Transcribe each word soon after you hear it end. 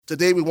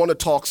Today we want to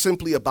talk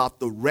simply about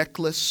the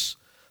reckless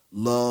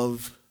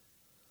love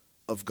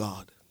of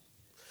God.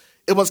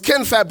 It was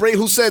Ken Fabre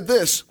who said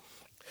this.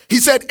 He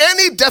said,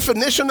 any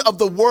definition of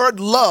the word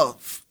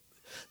love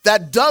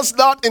that does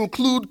not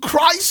include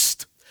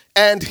Christ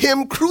and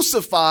him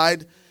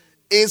crucified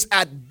is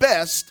at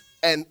best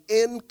an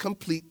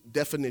incomplete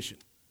definition,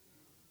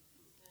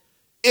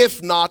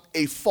 if not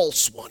a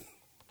false one.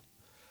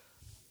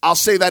 I'll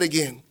say that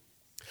again.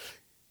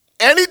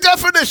 Any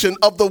definition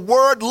of the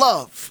word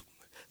love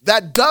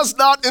that does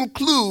not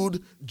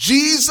include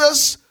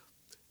Jesus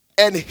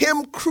and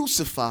him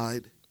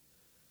crucified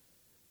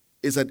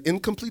is an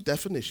incomplete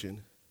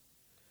definition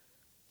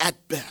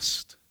at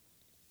best,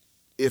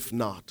 if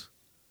not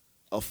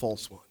a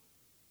false one.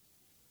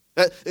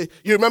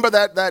 You remember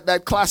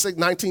that classic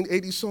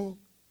 1980s song?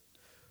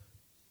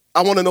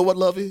 I want to know what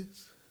love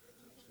is.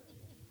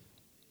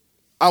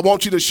 I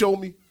want you to show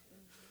me.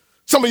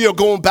 Some of you are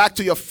going back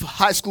to your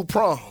high school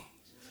prom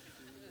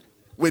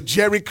with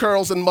jerry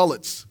curls and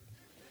mullets.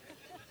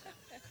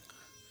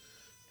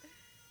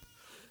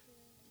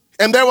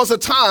 And there was a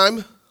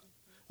time,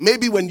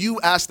 maybe when you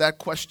asked that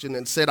question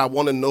and said, I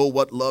want to know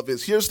what love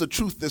is. Here's the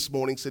truth this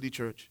morning, City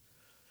Church.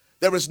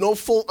 There is no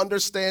full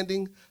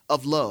understanding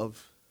of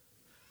love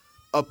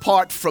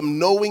apart from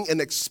knowing and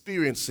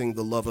experiencing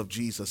the love of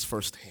Jesus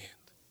firsthand.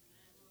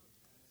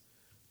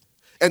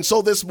 And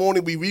so this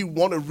morning we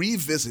want to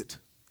revisit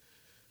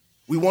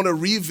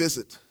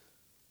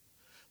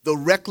the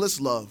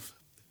reckless love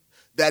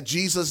that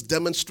Jesus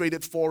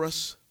demonstrated for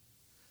us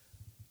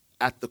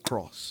at the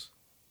cross.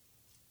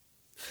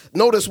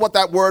 Notice what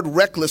that word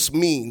reckless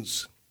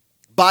means.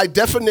 By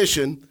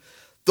definition,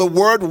 the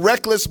word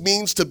reckless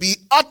means to be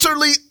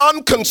utterly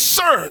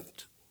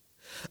unconcerned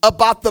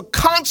about the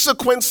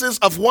consequences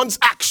of one's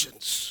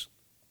actions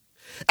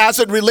as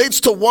it relates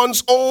to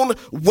one's own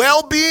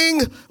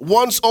well-being,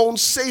 one's own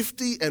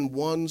safety, and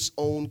one's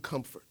own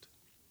comfort.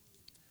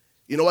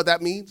 You know what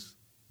that means?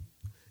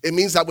 It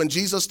means that when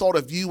Jesus thought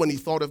of you and he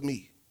thought of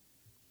me,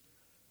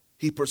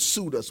 he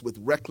pursued us with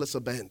reckless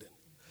abandon.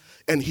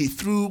 And he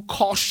threw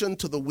caution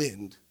to the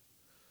wind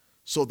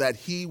so that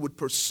he would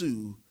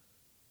pursue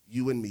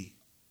you and me.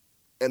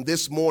 And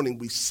this morning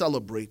we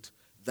celebrate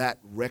that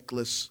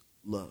reckless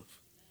love.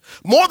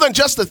 More than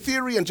just a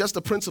theory and just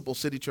a principle,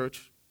 City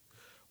Church,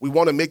 we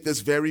want to make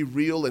this very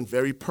real and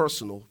very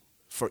personal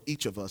for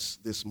each of us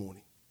this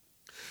morning.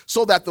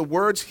 So that the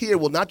words here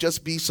will not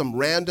just be some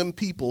random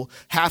people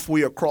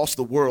halfway across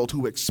the world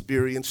who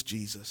experience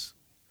Jesus,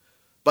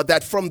 but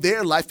that from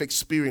their life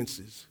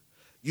experiences,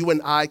 you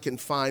and I can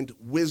find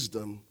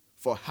wisdom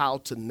for how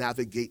to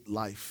navigate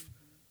life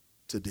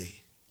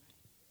today.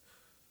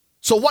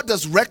 So what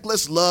does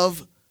reckless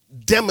love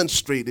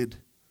demonstrated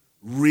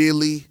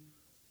really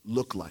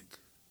look like?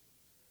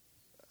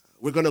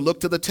 We're going to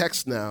look to the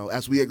text now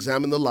as we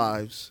examine the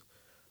lives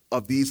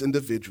of these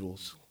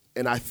individuals,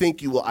 and I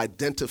think you will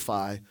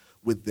identify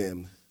with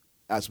them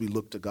as we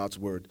look to God's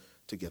word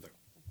together.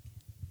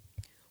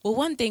 Well,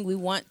 one thing we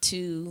want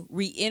to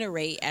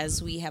reiterate,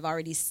 as we have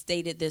already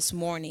stated this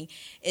morning,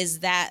 is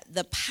that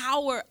the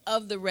power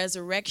of the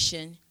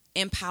resurrection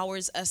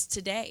empowers us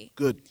today.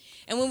 Good.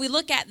 And when we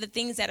look at the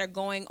things that are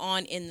going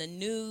on in the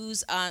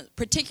news,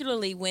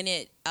 particularly when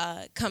it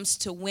comes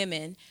to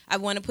women, I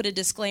want to put a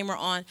disclaimer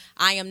on,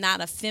 I am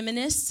not a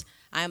feminist.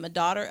 I am a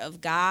daughter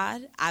of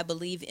God. I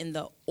believe in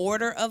the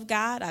order of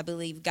God. I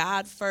believe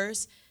God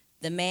first,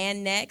 the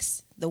man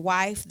next, the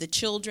wife, the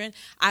children.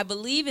 I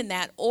believe in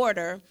that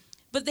order.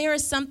 But there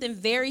is something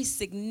very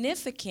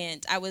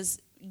significant. I was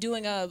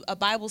doing a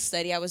Bible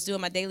study. I was doing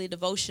my daily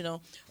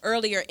devotional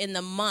earlier in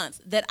the month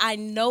that I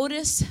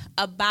noticed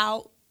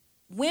about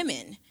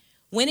women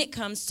when it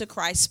comes to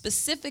Christ,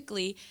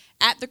 specifically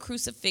at the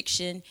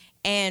crucifixion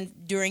and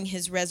during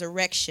his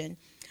resurrection.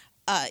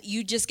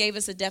 You just gave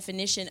us a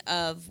definition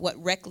of what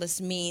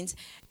reckless means.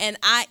 And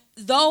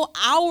though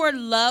our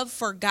love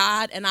for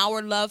God and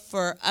our love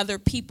for other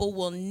people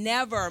will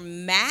never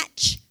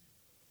match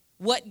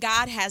what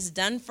God has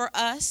done for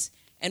us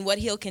and what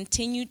he'll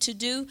continue to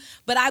do.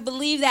 But I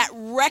believe that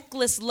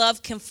reckless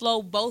love can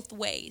flow both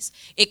ways.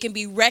 It can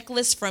be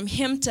reckless from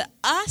him to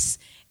us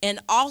and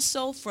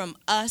also from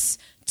us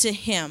to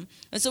him.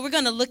 And so we're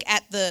going to look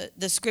at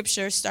the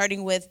scripture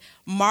starting with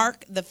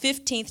Mark, the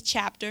 15th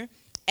chapter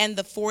and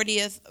the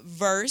 40th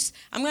verse.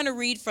 I'm going to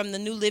read from the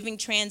New Living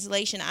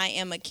Translation. I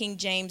am a King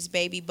James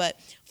baby, but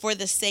for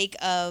the sake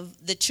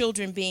of the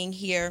children being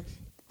here,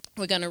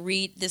 we're going to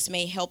read. This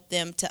may help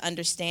them to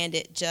understand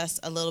it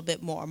just a little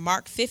bit more.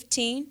 Mark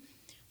 15,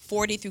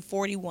 40 through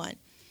 41.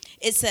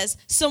 It says,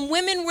 some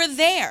women were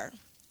there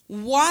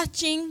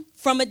watching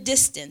from a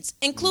distance,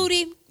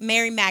 including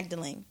Mary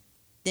Magdalene,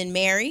 then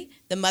Mary,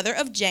 the mother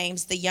of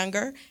James the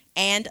younger,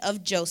 and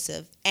of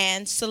Joseph,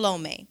 and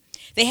Salome.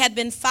 They had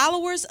been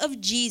followers of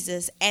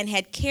Jesus and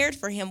had cared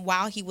for him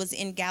while he was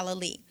in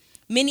Galilee.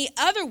 Many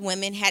other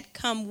women had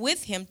come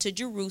with him to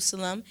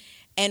Jerusalem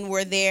and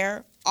were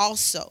there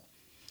also.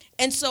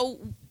 And so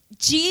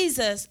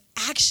Jesus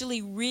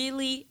actually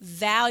really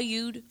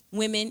valued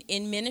women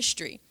in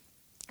ministry.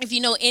 If you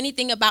know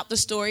anything about the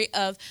story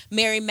of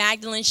Mary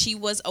Magdalene, she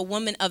was a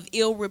woman of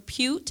ill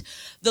repute.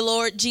 The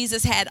Lord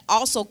Jesus had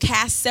also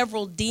cast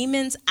several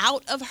demons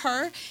out of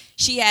her.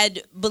 She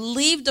had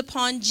believed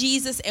upon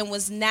Jesus and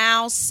was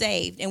now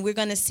saved. And we're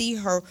going to see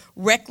her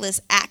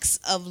reckless acts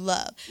of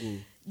love.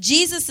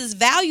 Jesus'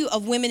 value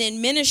of women in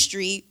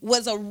ministry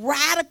was a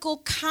radical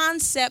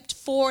concept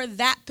for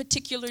that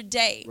particular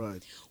day.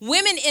 Right.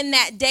 Women in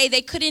that day,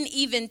 they couldn't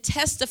even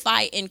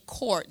testify in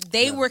court.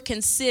 They were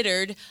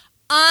considered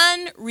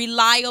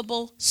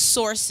unreliable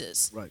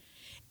sources. Right.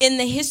 In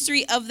the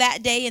history of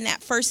that day, in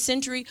that first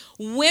century,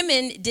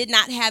 women did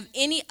not have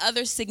any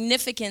other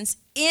significance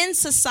in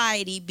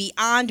society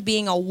beyond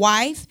being a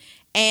wife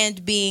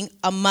and being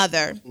a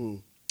mother.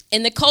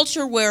 In the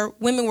culture where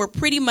women were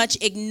pretty much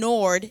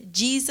ignored,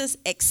 Jesus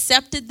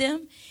accepted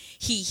them.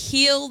 He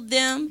healed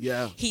them.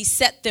 Yeah. He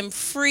set them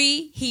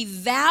free. He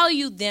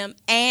valued them,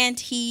 and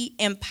he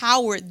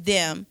empowered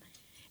them.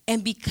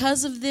 And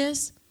because of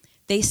this,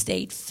 they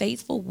stayed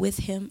faithful with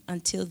him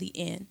until the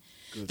end.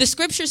 Good. The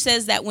scripture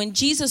says that when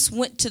Jesus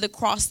went to the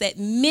cross, that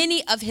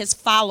many of his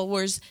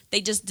followers, they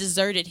just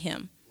deserted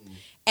him.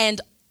 And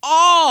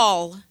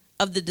all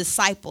of the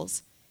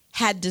disciples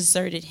had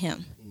deserted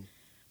him.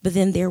 But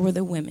then there were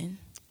the women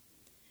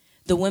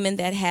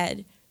that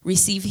had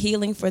received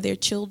healing for their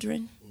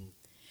children,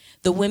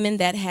 the women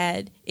that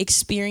had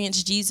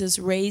experienced Jesus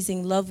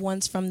raising loved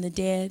ones from the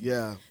dead.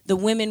 Yeah. The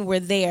women were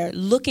there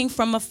looking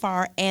from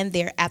afar and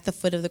there at the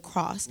foot of the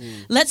cross.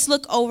 Let's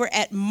look over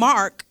at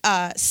Mark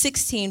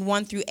 16,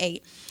 1 through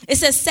 8. It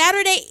says,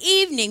 Saturday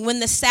evening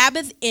when the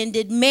Sabbath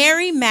ended,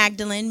 Mary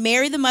Magdalene,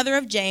 Mary the mother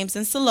of James,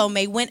 and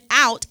Salome went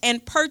out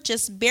and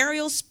purchased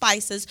burial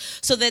spices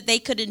so that they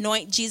could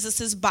anoint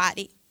Jesus'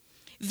 body.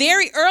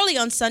 Very early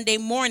on Sunday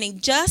morning,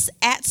 just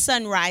at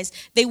sunrise,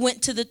 they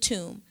went to the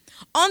tomb.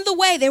 On the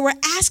way, they were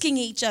asking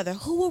each other,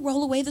 who will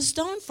roll away the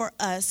stone for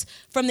us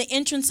from the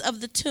entrance of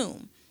the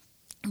tomb?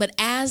 But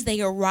as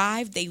they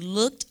arrived, they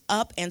looked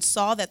up and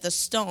saw that the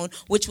stone,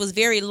 which was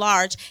very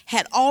large,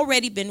 had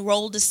already been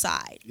rolled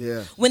aside.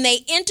 Yeah. When they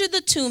entered the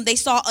tomb, they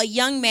saw a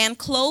young man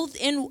clothed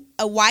in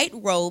a white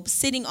robe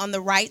sitting on the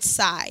right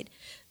side.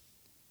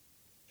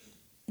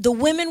 The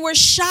women were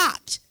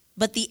shocked,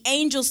 but the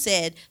angel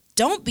said,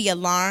 don't be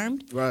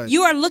alarmed. Right.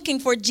 You are looking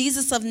for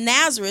Jesus of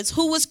Nazareth,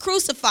 who was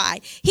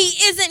crucified. He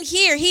isn't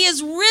here. He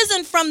is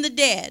risen from the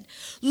dead.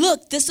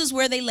 Look, this is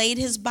where they laid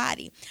his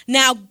body.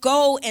 Now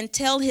go and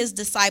tell his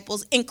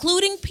disciples,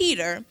 including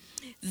Peter,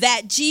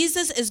 that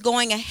Jesus is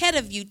going ahead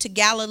of you to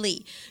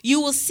Galilee.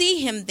 You will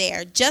see him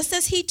there, just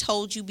as he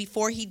told you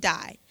before he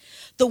died.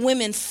 The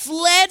women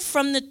fled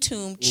from the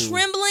tomb,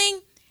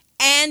 trembling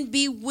and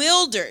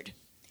bewildered.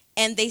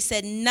 And they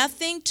said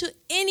nothing to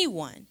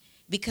anyone,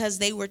 because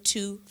they were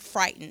too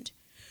frightened.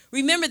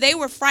 Remember, they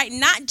were frightened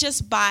not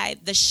just by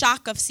the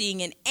shock of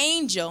seeing an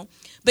angel,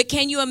 but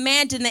can you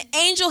imagine the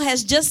angel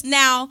has just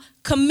now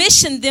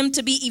commissioned them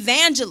to be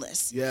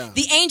evangelists. Yeah.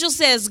 The angel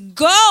says,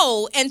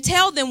 go and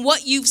tell them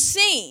what you've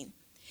seen.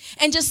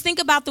 And just think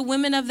about the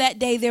women of that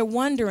day. They're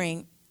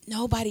wondering,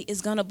 nobody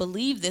is going to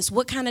believe this.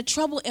 What kind of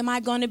trouble am I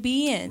going to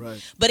be in?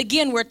 Right. But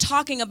again, we're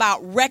talking about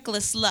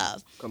reckless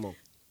love. Come on.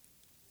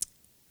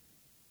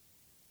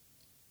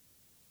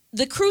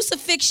 The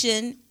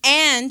crucifixion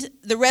and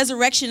the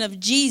resurrection of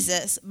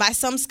Jesus, by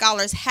some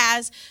scholars,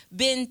 has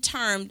been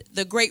termed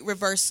the great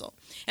reversal.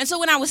 And so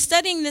when I was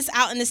studying this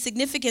out and the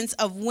significance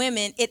of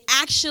women,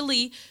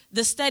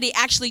 the study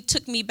actually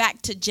took me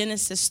back to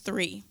Genesis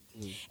 3.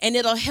 And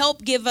it'll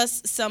help give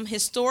us some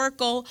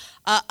historical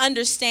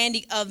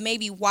understanding of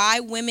maybe why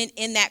women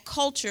in that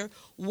culture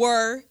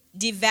were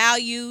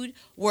devalued,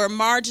 were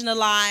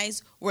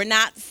marginalized, were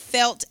not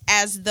felt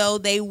as though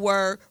they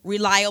were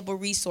reliable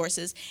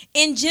resources.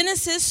 In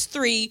Genesis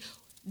 3,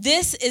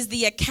 this is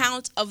the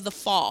account of the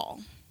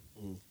fall.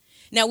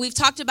 Now, we've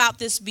talked about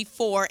this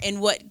before,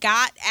 and what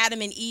got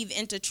Adam and Eve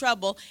into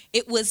trouble,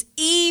 it was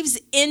Eve's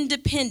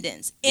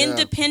independence,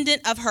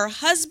 independent of her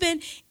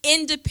husband,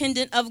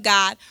 independent of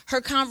God,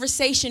 her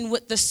conversation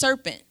with the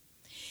serpent.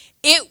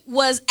 It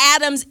was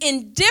Adam's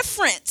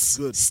indifference,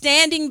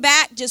 standing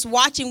back, just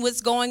watching what's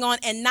going on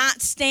and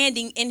not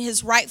standing in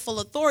his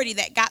rightful authority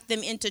that got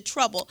them into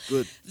trouble.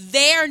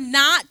 They're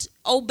not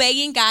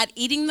obeying God,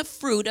 eating the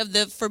fruit of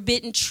the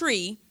forbidden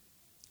tree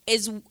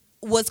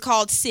was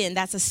called sin.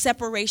 That's a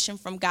separation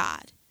from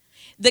God.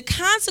 The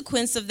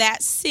consequence of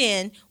that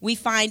sin we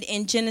find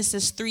in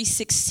Genesis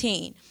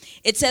 3:16.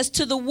 It says,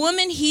 to the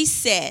woman he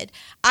said,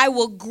 I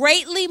will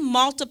greatly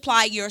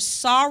multiply your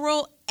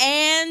sorrow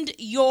and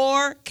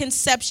your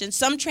conception.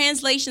 Some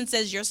translation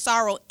says your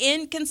sorrow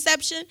in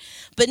conception,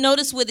 but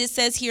notice what it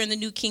says here in the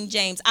New King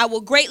James. I will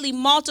greatly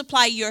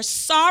multiply your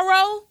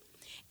sorrow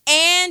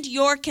and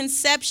your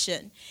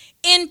conception.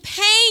 In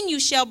pain you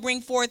shall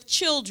bring forth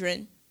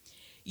children.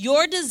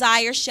 Your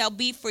desire shall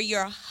be for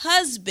your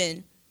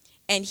husband,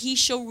 and he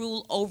shall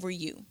rule over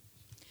you.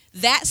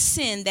 That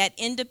sin, that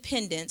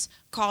independence,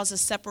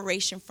 causes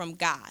separation from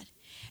God.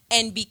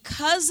 And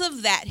because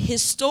of that,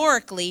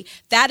 historically,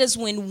 that is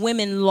when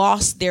women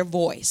lost their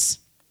voice.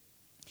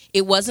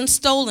 It wasn't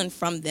stolen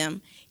from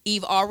them.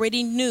 Eve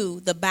already knew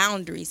the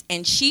boundaries,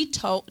 and she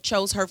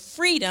chose her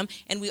freedom,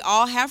 and we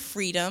all have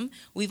freedom.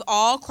 We've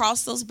all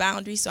crossed those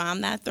boundaries, so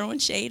I'm not throwing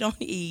shade on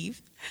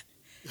Eve.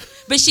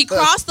 But she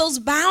crossed those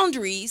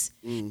boundaries,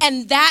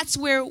 and that's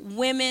where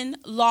women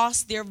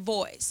lost their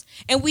voice.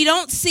 And we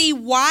don't see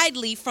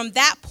widely from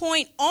that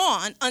point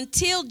on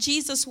until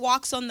Jesus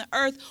walks on the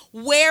earth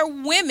where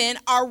women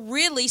are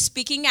really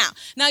speaking out.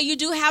 Now, you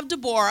do have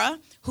Deborah,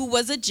 who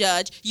was a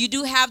judge. You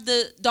do have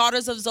the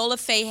daughters of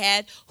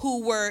Zelophehad,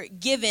 who were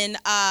given,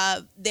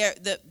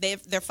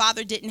 their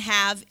father didn't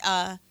have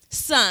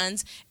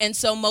sons, and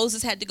so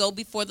Moses had to go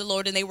before the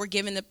Lord, and they were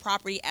given the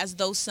property as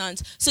those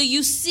sons. So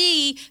you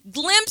see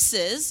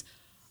glimpses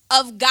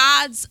of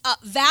God's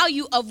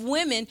value of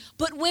women,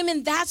 but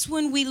women, that's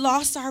when we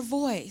lost our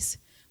voice.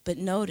 But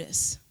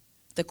notice,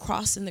 the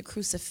cross and the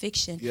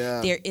crucifixion,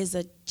 there is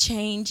a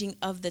changing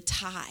of the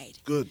tide.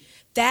 Good.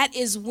 That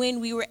is when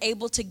we were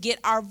able to get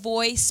our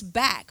voice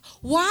back.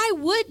 Why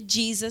would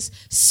Jesus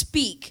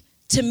speak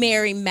to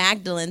Mary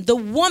Magdalene, the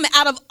woman,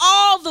 out of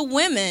all the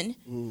women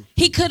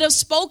he could have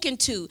spoken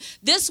to?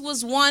 This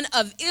was one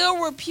of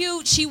ill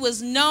repute. She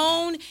was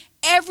known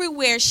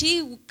everywhere.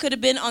 She could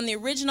have been on the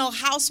original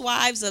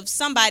Housewives of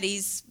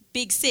somebody's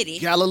big city.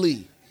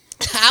 Galilee.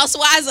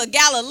 Housewives of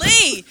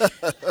Galilee.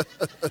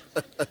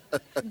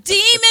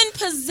 Demon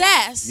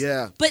possessed.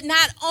 Yeah. But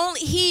not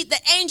only,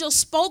 the angel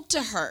spoke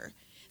to her.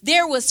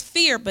 There was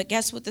fear, but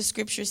guess what the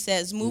scripture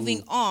says?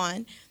 Moving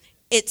on,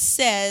 it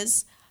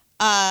says,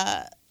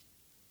 that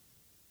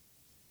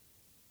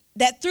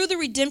through the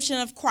redemption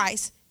of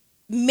Christ,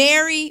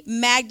 Mary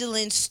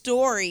Magdalene's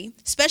story,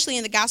 especially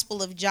in the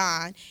Gospel of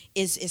John,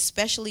 is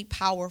especially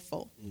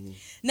powerful.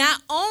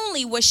 Not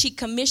only was she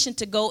commissioned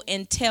to go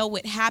and tell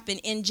what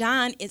happened, in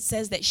John it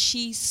says that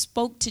she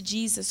spoke to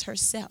Jesus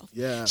herself.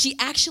 Yeah. She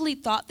actually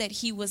thought that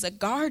he was a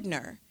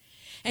gardener.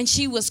 And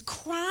she was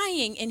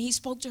crying, and he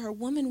spoke to her,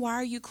 "Woman, why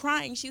are you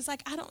crying?" She's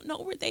like, "I don't know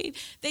where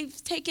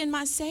they've taken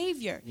my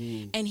Savior."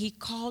 And he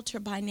called her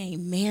by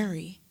name,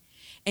 Mary.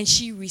 And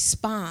she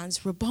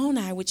responds,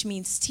 Rabboni, which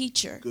means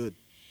teacher. Good.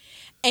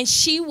 And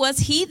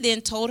he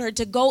then told her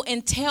to go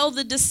and tell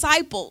the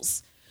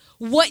disciples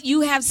what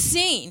you have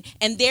seen.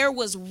 And there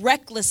was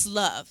reckless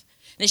love.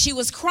 And she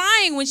was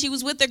crying when she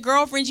was with her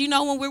girlfriends. You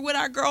know, when we're with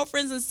our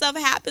girlfriends and stuff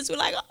happens, we're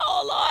like,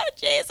 "Oh, Lord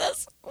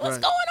Jesus, what's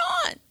going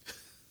on?"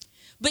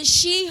 But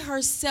she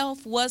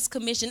herself was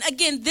commissioned.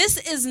 Again, this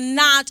is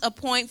not a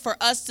point for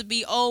us to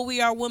be, "Oh, we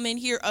are women,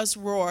 hear us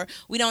roar."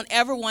 We don't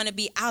ever want to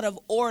be out of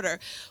order.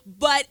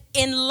 But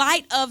in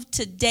light of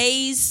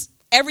today's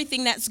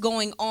everything that's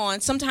going on,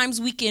 sometimes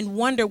we can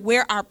wonder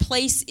where our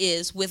place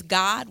is with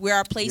God, where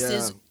our place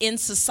is in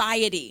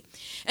society.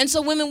 And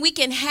so, women, we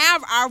can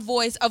have our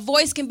voice. A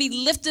voice can be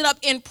lifted up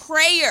in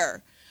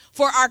prayer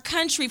for our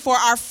country, for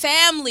our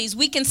families.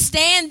 We can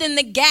stand in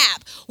the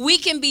gap. We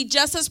can be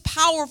just as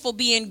powerful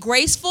being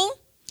graceful.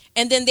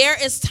 And then there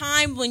is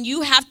time when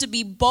you have to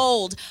be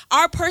bold.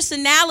 Our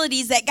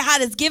personalities that God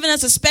has given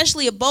us,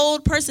 especially a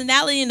bold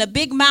personality and a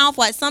big mouth,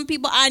 like some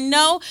people I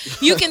know,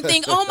 you can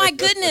think, "Oh my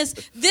goodness,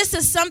 this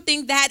is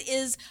something that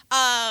is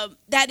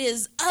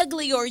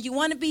ugly," or you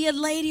want to be a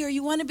lady, or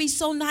you want to be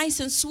so nice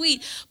and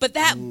sweet. But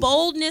that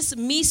boldness,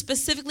 me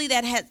specifically,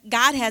 that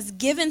God has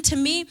given to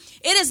me,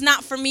 it is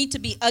not for me to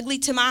be ugly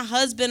to my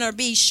husband or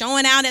be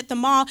showing out at the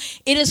mall.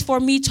 It is for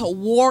me to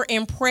war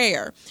in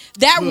prayer.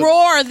 That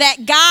roar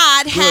that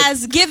God has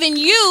given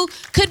you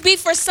could be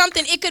for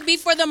something. It could be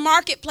for the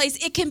marketplace.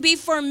 It can be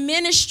for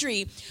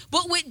ministry.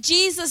 But what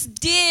Jesus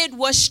did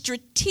was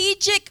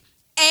strategic,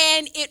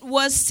 and it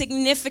was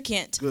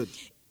significant. Good.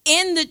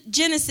 In the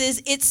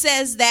Genesis, it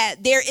says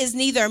that there is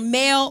neither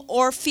male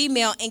or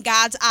female in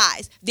God's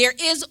eyes. There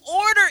is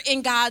order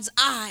in God's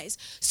eyes.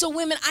 So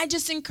women, I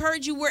just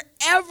encourage you,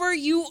 wherever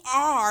you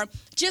are,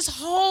 just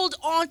hold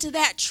on to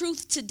that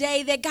truth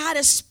today that God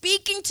is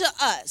speaking to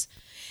us.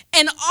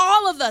 And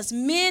all of us,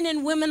 men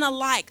and women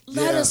alike,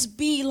 let us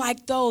be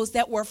like those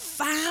that were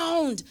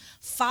found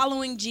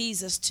following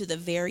Jesus to the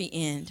very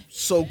end.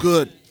 So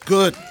good.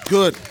 Good.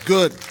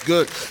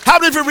 How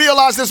many of you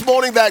realize this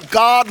morning that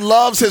God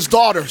loves his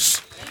daughters?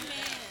 Amen.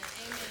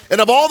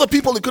 And of all the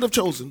people he could have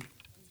chosen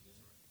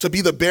to be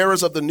the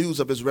bearers of the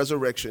news of his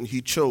resurrection,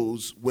 he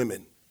chose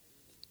women.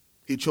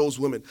 He chose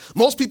women.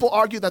 Most people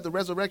argue that the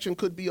resurrection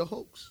could be a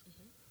hoax.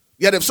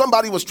 Yet if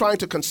somebody was trying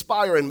to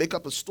conspire and make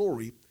up a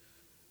story,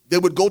 they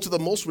would go to the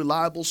most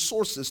reliable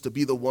sources to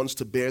be the ones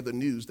to bear the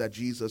news that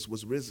Jesus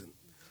was risen.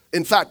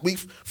 In fact,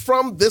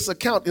 from this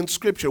account in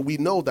Scripture, we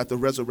know that the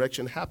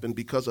resurrection happened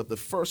because of the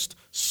first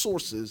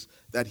sources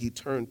that he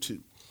turned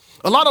to.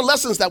 A lot of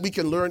lessons that we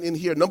can learn in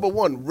here. Number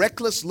one,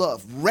 reckless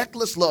love.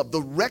 Reckless love.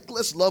 The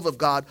reckless love of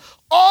God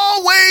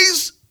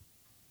always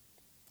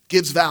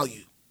gives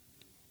value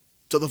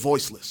to the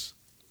voiceless.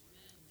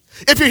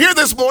 If you're here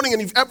this morning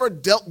and you've ever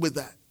dealt with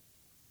that,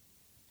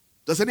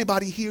 does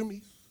anybody hear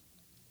me?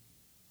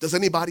 Does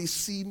anybody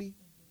see me?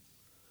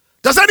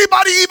 Does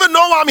anybody even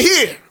know I'm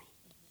here?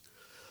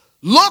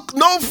 Look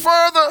no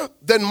further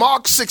than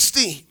Mark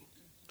 16.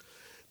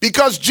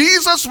 Because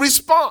Jesus'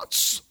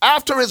 response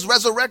after his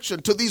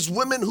resurrection to these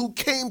women who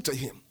came to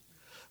him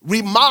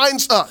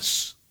reminds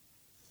us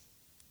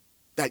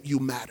that you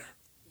matter.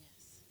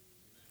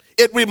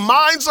 It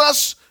reminds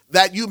us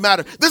that you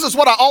matter. This is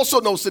what I also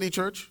know, City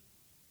Church.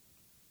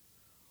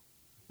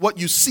 What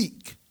you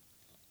seek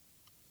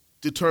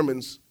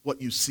determines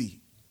what you see.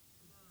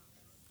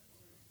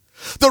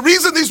 The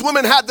reason these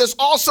women had this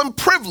awesome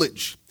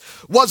privilege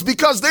was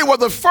because they were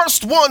the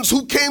first ones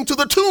who came to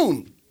the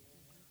tomb.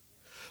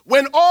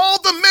 When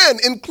all the men,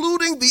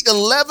 including the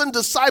 11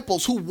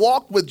 disciples who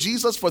walked with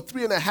Jesus for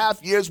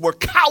 3.5 years, were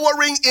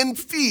cowering in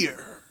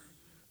fear,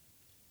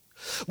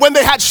 when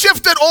they had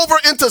shifted over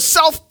into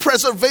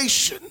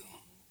self-preservation,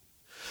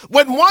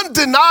 when one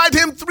denied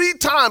him 3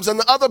 times and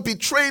the other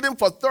betrayed him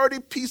for 30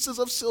 pieces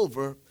of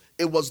silver,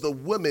 it was the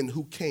women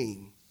who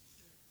came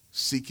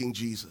seeking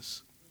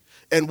Jesus.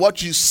 And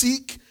what you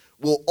seek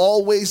will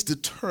always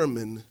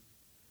determine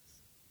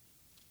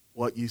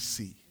what you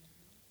see.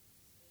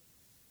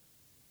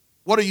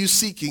 What are you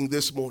seeking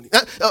this morning?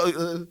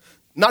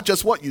 Not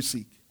just what you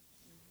seek,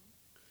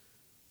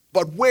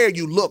 but where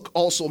you look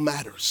also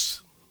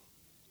matters.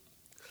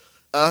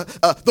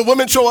 The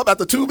women show up at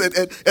the tomb, and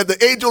the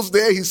angel's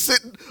there. He's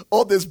sitting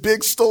on this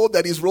big stone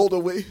that he's rolled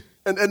away.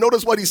 And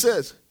notice what he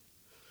says.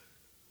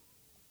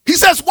 He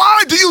says,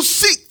 "Why do you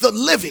seek the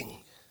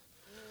living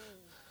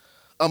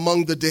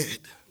among the dead?"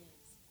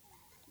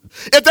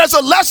 If there's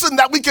a lesson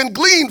that we can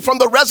glean from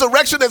the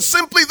resurrection, it's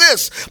simply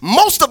this: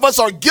 most of us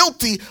are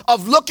guilty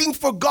of looking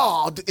for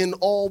God in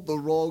all the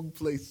wrong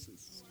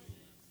places.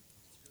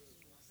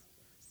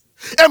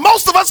 And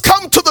most of us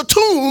come to the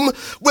tomb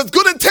with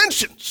good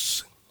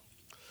intentions.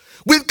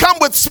 We come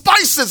with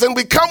spices and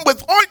we come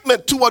with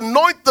ointment to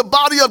anoint the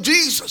body of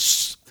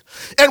Jesus.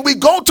 And we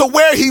go to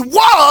where he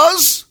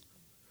was,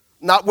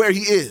 not where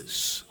he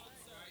is.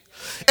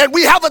 And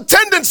we have a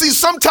tendency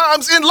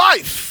sometimes in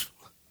life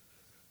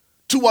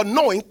to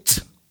anoint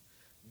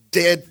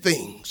dead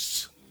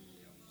things.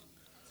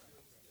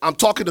 I'm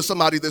talking to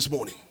somebody this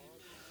morning.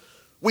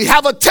 We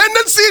have a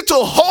tendency to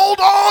hold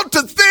on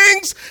to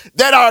things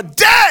that are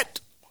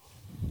dead.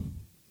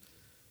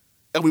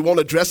 And we want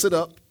to dress it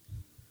up.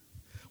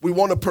 We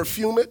want to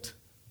perfume it.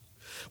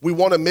 We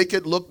want to make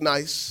it look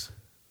nice.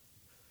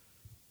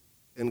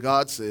 And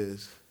God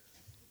says,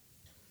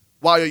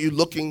 why are you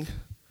looking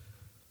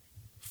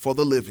for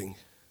the living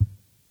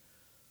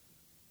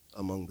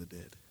among the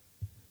dead?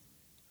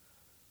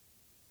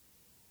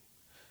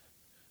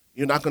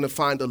 You're not going to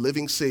find a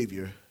living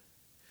Savior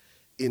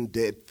in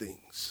dead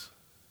things.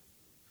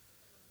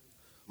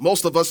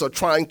 Most of us are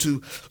trying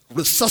to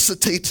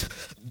resuscitate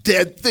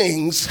dead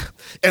things,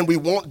 and we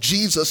want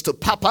Jesus to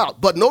pop out.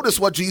 But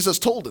notice what Jesus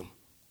told him.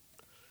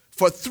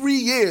 For 3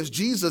 years,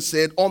 Jesus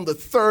said, on the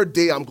 3rd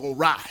day, I'm going to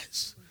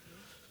rise.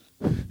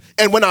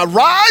 And when I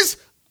rise,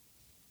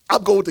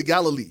 I'm going to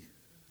Galilee.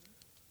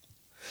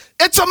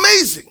 It's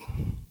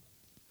amazing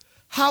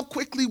how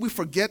quickly we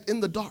forget in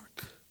the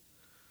dark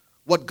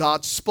what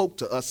God spoke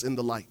to us in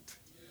the light.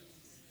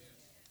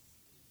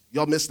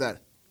 Y'all missed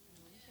that.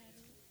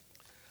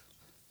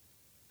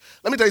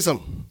 Let me tell you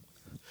something.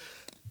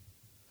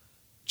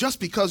 Just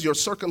because your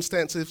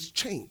circumstances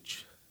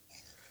change,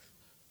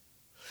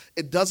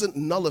 it doesn't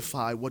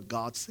nullify what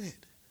God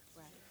said.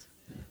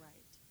 Right.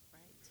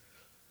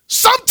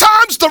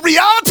 Sometimes the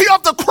reality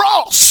of the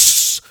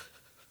cross,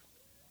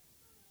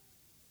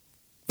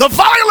 the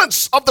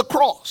violence of the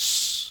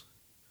cross,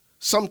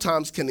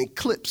 sometimes can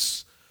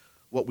eclipse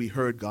what we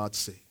heard God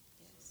say.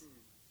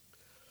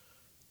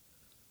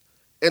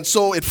 And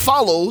so it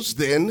follows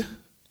then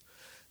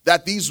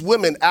that these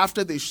women,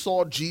 after they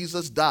saw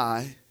Jesus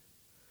die,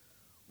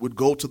 would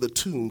go to the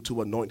tomb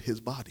to anoint his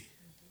body.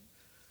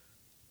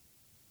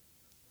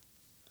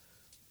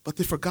 But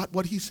they forgot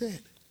what he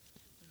said.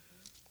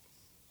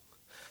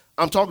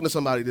 I'm talking to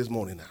somebody this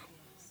morning now.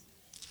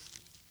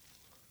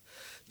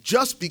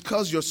 Just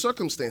because your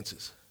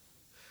circumstances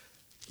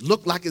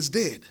look like it's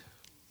dead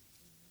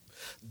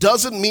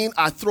doesn't mean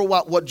I throw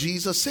out what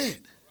Jesus said.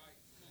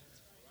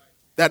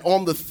 That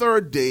on the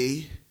 3rd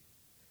day,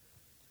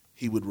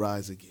 he would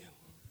rise again.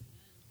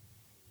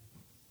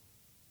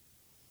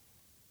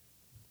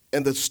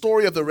 And the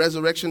story of the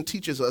resurrection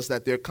teaches us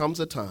that there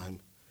comes a time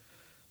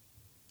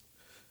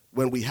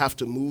when we have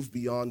to move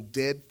beyond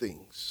dead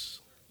things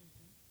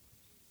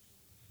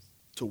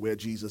to where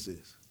Jesus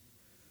is.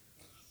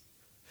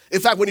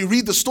 In fact, when you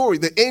read the story,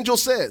 the angel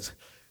says,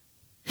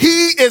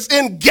 he is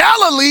in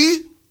Galilee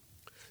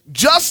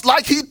just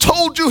like he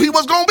told you he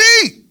was going to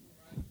be.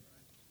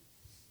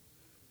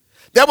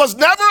 There was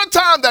never a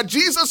time that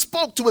Jesus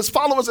spoke to his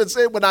followers and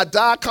said, when I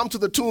die, come to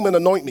the tomb and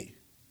anoint me.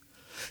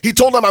 He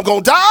told them, I'm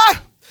going to die,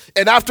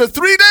 and after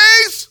 3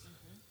 days,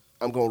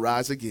 I'm going to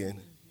rise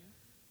again.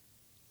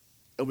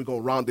 And we're going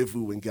to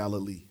rendezvous in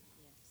Galilee.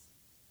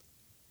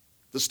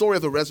 The story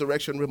of the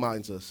resurrection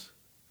reminds us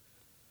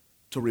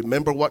to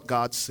remember what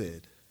God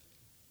said,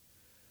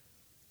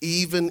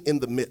 even in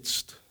the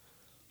midst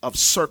of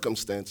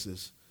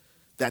circumstances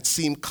that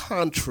seem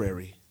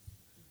contrary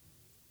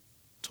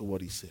to what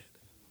he said.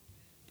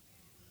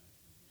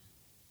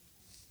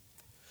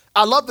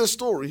 I love this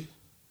story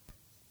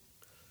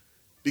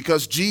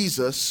because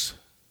Jesus,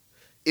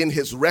 in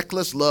his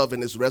reckless love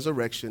and his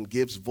resurrection,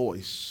 gives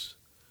voice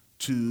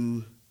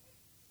to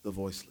the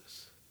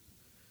voiceless.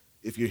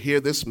 If you're here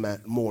this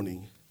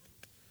morning,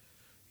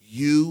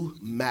 you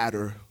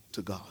matter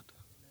to God.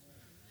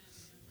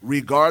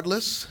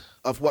 Regardless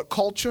of what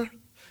culture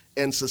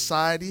and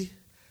society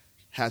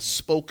has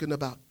spoken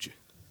about you.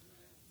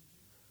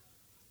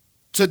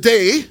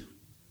 Today,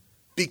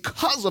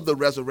 because of the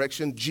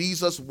resurrection,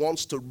 Jesus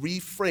wants to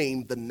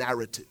reframe the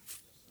narrative.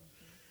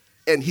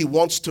 And he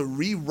wants to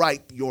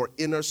rewrite your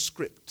inner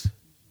script.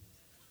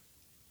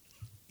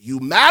 You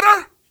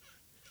matter,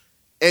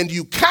 and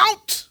you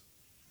count,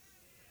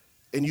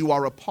 and you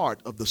are a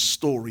part of the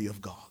story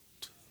of God.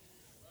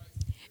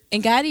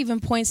 And God even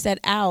points that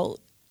out.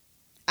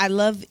 I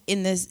love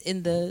in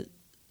the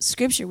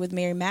scripture with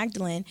Mary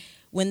Magdalene,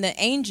 when the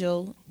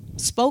angel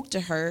spoke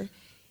to her,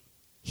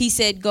 he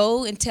said,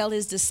 go and tell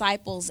his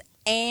disciples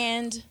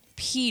and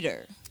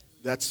Peter.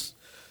 That's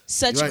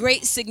such right.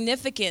 Great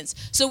significance.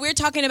 So we're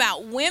talking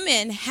about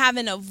women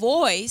having a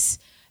voice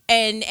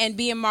and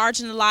being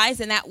marginalized,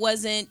 and that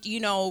wasn't,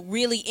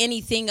 really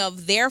anything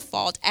of their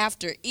fault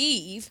after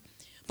Eve.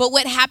 But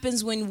what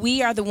happens when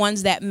we are the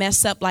ones that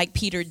mess up like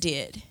Peter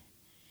did?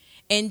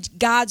 And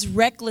God's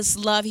reckless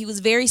love, he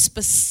was very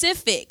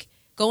specific.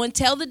 Go and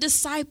tell the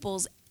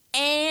disciples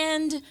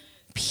and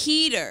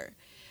Peter.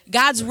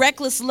 God's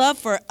reckless love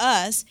for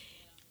us,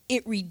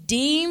 it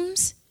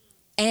redeems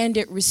and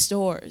it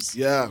restores.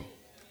 Yeah.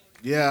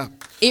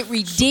 It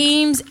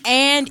redeems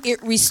and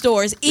it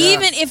restores. Yeah.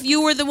 Even if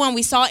you were the one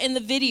we saw in the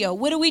video,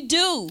 what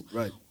do?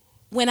 Right.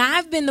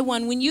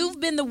 When you've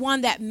been the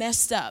one that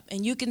messed up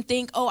and you can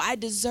think, oh, I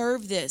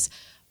deserve this.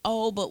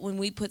 Oh, but when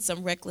we put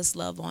some reckless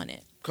love on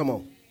it. Come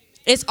on.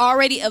 It's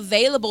already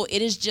available.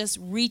 It is just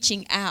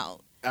reaching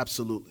out.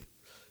 Absolutely.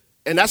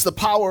 And that's the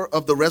power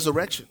of the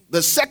resurrection.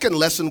 The second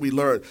lesson we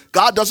learned,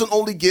 God doesn't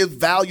only give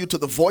value to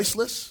the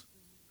voiceless,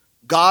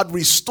 God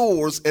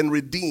restores and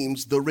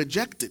redeems the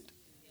rejected.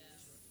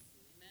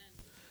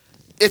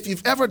 If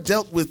you've ever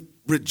dealt with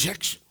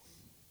rejection,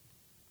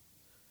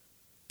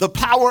 the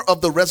power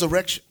of the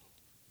resurrection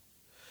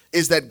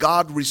is that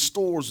God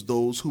restores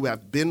those who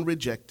have been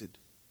rejected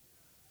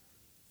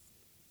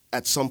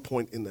at some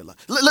point in their life.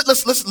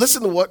 Let's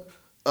listen to what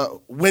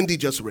Wendy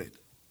just read.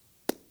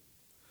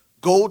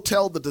 Go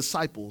tell the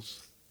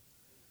disciples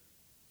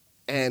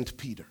and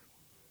Peter.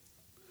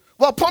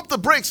 Well, pump the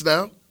brakes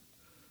now.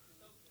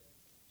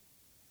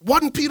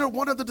 Wasn't Peter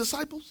one of the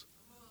disciples?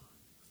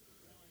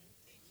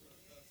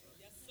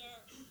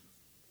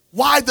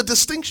 Why the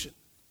distinction?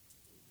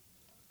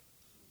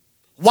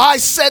 Why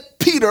set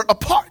Peter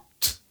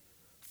apart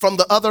from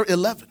the other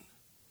 11?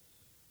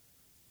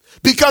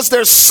 Because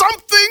there's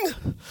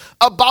something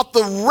about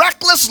the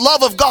reckless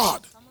love of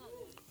God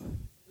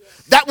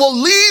that will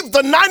leave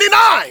the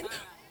 99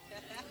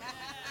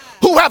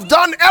 who have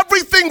done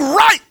everything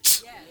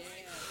right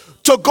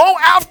to go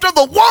after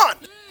the one.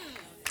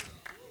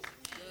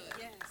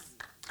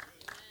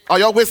 Are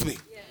y'all with me?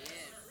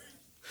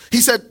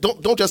 He said,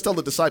 don't just tell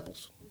the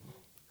disciples.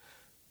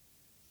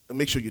 And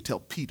make sure you tell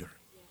Peter.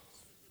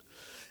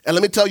 And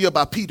let me tell you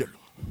about Peter.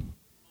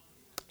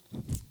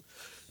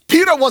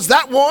 Peter was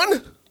that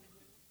one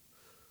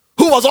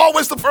who was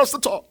always the first to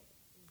talk.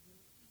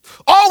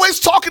 Always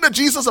talking to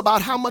Jesus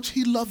about how much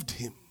he loved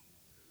him.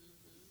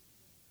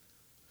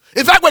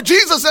 In fact, when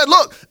Jesus said,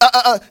 look,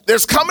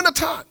 there's coming a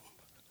time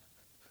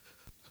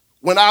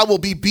when I will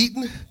be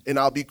beaten and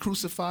I'll be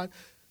crucified.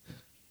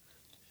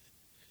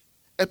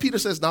 And Peter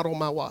says, not on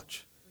my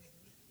watch.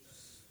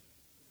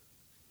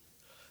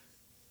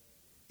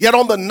 Yet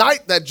on the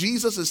night that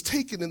Jesus is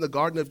taken in the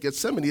Garden of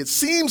Gethsemane, it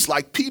seems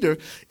like Peter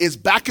is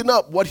backing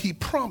up what he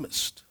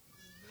promised.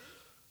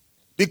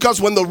 Because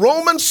when the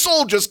Roman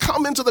soldiers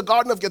come into the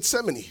Garden of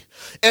Gethsemane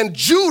and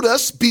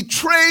Judas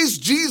betrays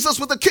Jesus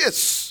with a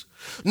kiss,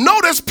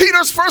 notice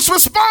Peter's first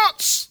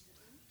response.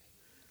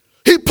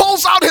 He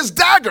pulls out his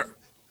dagger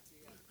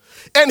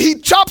and he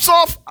chops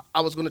off,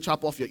 I was going to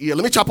chop off your ear.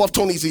 Let me chop off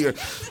Tony's ear.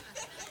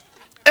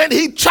 And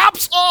he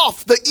chops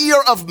off the ear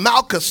of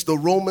Malchus, the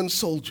Roman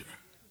soldier.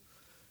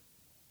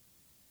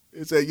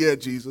 He said, yeah,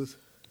 Jesus,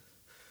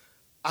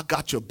 I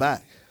got your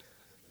back.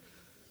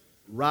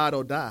 Ride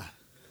or die.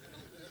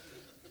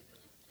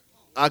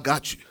 I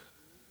got you.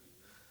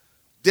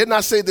 Didn't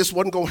I say this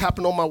wasn't going to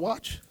happen on my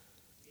watch?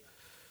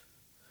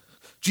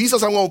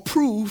 Jesus, I'm going to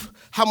prove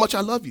how much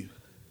I love you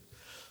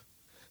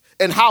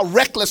and how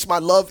reckless my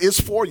love is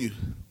for you.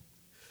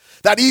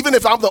 That even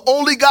if I'm the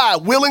only guy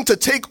willing to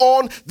take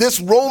on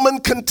this Roman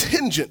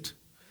contingent,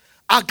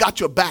 I got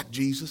your back,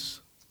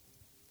 Jesus.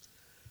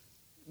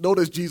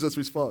 Notice Jesus'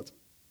 response.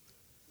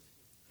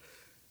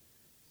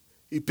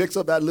 He picks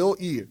up that little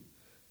ear,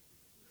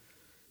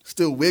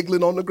 still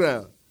wiggling on the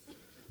ground.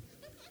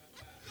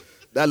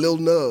 That little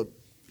nub.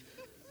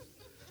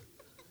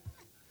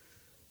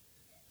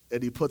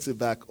 And he puts it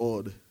back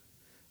on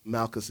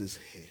Malchus's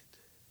head.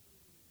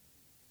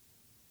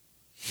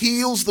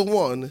 Heals the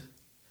one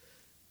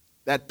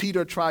that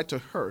Peter tried to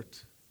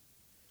hurt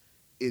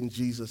in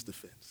Jesus'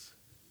 defense.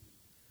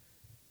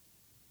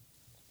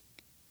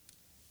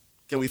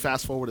 Can we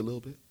fast forward a little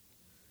bit?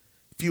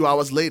 A few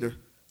hours later,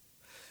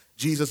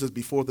 Jesus is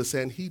before the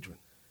Sanhedrin.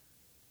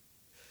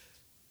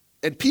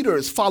 And Peter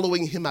is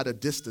following him at a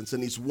distance,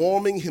 and he's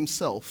warming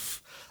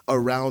himself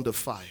around a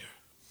fire.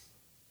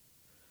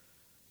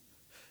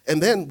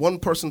 And then one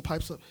person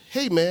pipes up,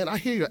 "Hey man, I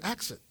hear your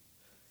accent.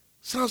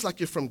 Sounds like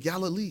you're from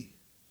Galilee.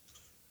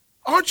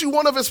 Aren't you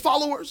one of his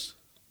followers?"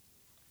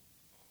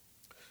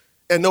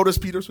 And notice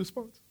Peter's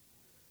response.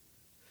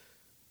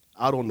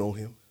 "I don't know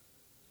him."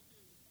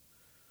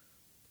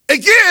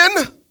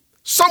 Again,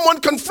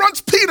 someone confronts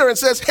Peter and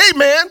says, "Hey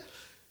man,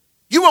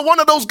 you were one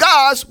of those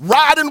guys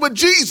riding with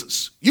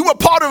Jesus. You were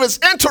part of his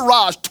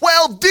entourage,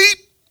 12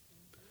 deep."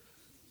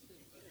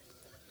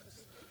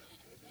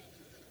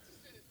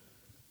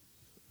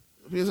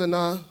 He said,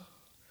 "Nah,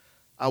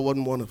 I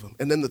wasn't one of them."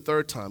 And then the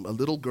third time, a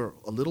little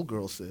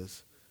girl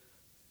says,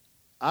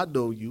 "I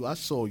know you, I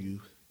saw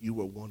you, you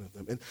were one of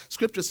them." And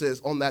scripture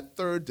says on that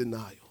third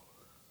denial,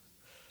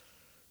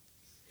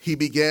 he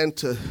began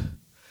to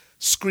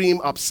scream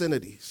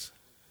obscenities,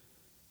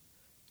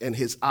 and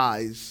his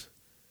eyes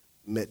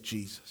met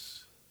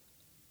Jesus.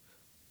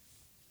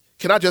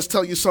 Can I just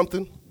tell you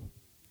something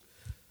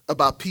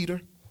about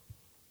Peter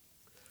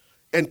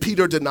and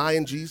Peter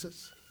denying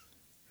Jesus?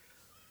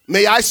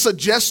 May I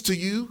suggest to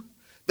you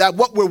that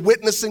what we're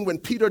witnessing when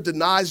Peter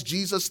denies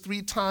Jesus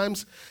 3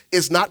 times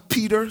is not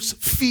Peter's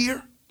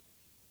fear?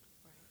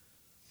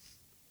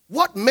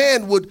 What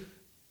man would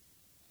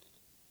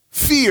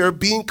fear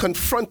being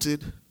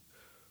confronted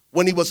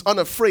when he was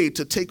unafraid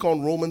to take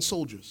on Roman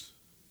soldiers?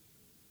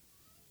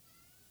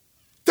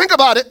 Think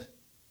about it.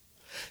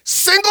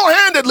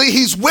 Single-handedly,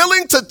 he's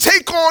willing to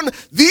take on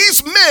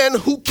these men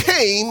who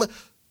came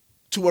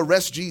to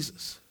arrest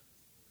Jesus.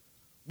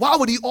 Why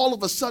would he all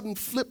of a sudden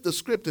flip the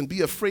script and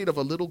be afraid of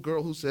a little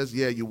girl who says,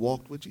 "Yeah, you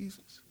walked with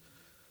Jesus"?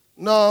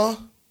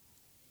 No.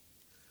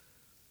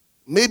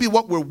 Maybe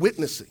what we're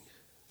witnessing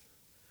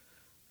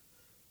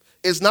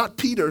is not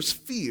Peter's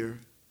fear,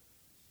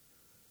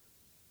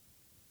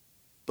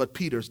 but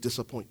Peter's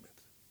disappointment.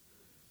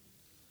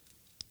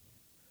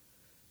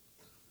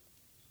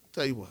 I'll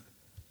tell you what.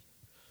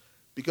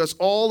 Because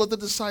all of the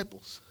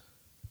disciples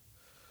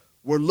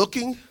were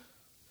looking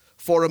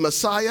for a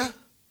Messiah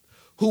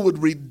who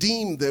would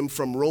redeem them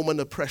from Roman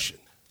oppression.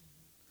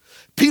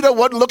 Peter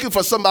wasn't looking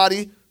for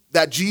somebody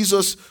that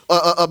Jesus,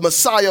 a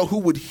Messiah who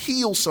would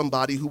heal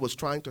somebody who was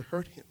trying to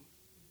hurt him.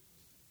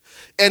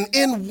 And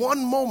in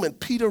one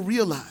moment, Peter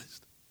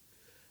realized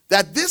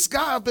that this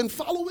guy I've been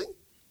following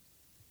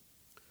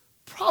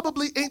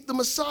probably ain't the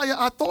Messiah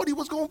I thought he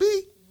was going to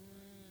be.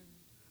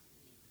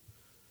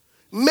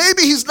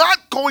 Maybe he's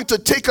not going to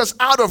take us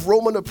out of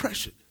Roman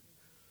oppression.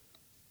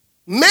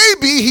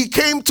 Maybe he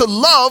came to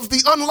love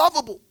the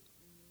unlovable.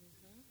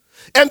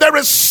 And there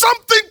is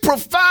something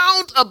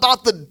profound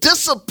about the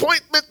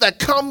disappointment that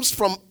comes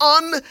from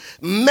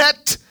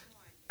unmet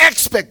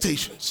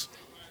expectations.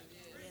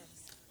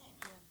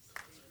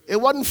 It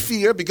wasn't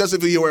fear, because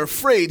if he were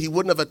afraid, he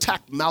wouldn't have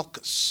attacked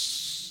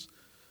Malchus.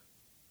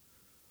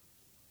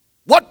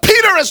 What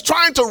Peter is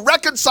trying to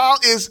reconcile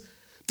is,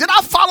 did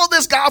I follow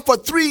this guy for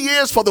 3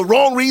 years for the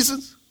wrong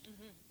reasons?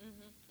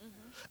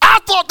 I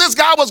thought this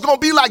guy was going to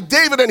be like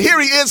David, and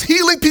here he is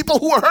healing people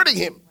who are hurting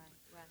him.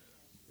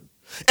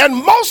 And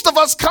most of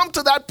us come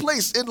to that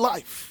place in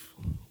life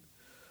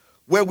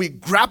where we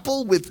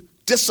grapple with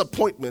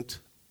disappointment,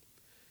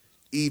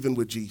 even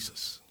with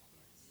Jesus.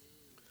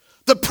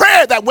 The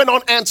prayer that went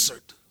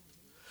unanswered.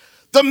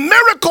 The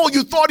miracle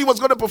you thought he was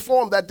going to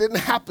perform that didn't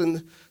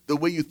happen the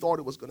way you thought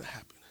it was going to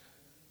happen.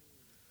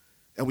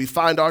 And we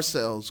find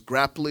ourselves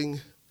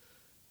grappling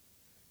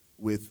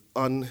with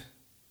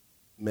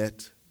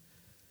unmet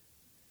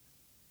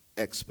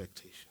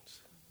expectations.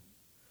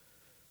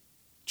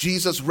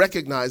 Jesus,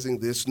 recognizing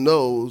this,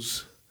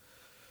 knows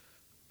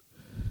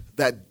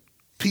that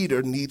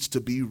Peter needs to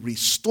be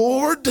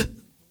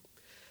restored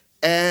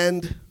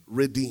and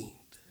redeemed.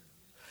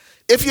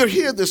 If you're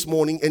here this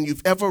morning and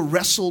you've ever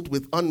wrestled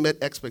with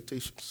unmet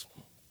expectations,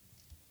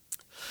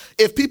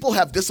 if people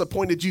have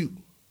disappointed you,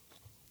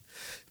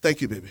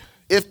 thank you, baby.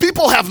 If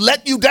people have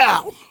let you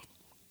down,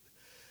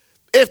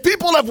 if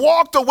people have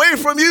walked away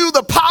from you,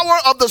 the power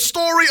of the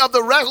story of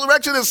the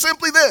resurrection is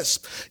simply this.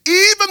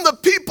 Even the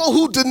people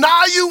who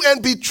deny you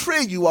and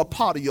betray you are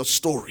part of your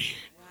story.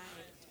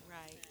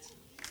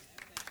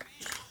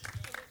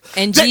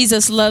 And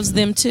Jesus loves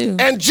them too.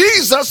 And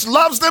Jesus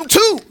loves them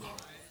too.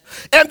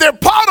 And they're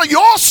part of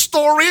your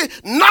story,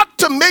 not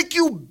to make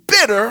you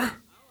bitter,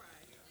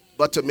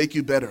 but to make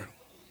you better.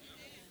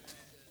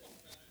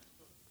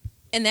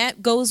 And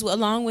that goes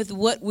along with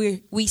what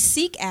we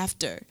seek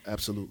after.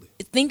 Absolutely.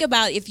 Think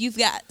about if you've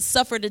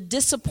suffered a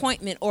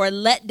disappointment or a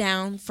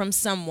letdown from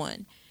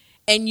someone,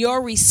 and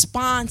your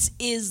response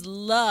is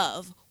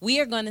love. We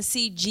are going to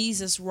see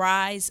Jesus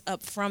rise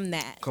up from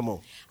that. Come on.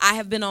 I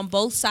have been on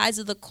both sides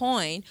of the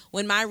coin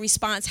when my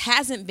response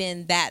hasn't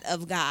been that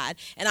of God,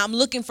 and I'm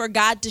looking for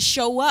God to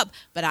show up,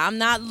 but I'm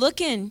not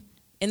looking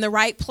in the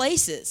right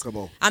places. Come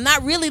on. I'm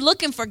not really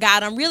looking for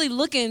God. I'm really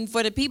looking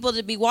for the people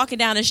to be walking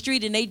down the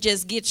street and they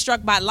just get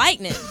struck by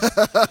lightning.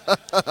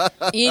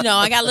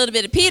 I got a little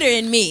bit of Peter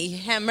in me.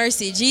 Have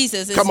mercy,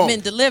 Jesus has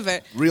been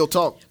delivered. Real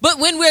talk. But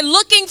when we're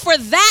looking for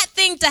that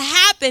thing to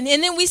happen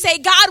and then we say,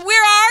 God,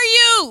 where are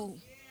you?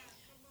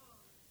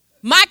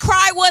 My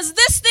cry was,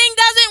 this thing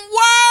doesn't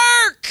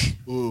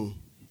work.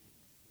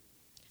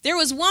 There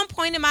was one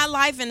point in my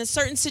life in a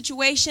certain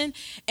situation,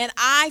 and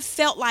I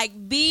felt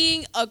like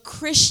being a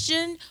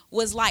Christian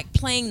was like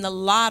playing the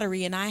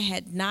lottery, and I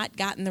had not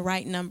gotten the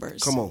right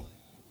numbers. Come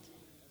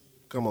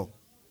on.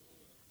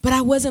 But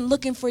I wasn't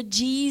looking for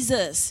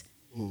Jesus.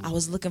 I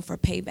was looking for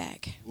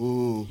payback.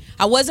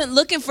 I wasn't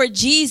looking for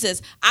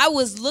Jesus. I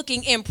was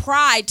looking in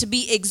pride to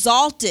be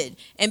exalted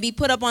and be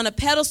put up on a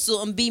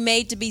pedestal and be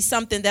made to be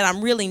something that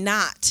I'm really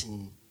not.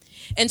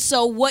 And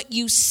so what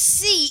you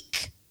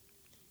seek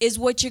is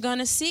what you're going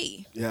to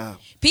see. Yeah.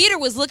 Peter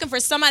was looking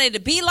for somebody to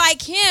be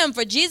like him,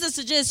 for Jesus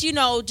to just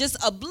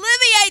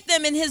obliviate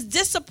them in his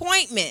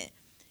disappointment.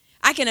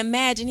 I can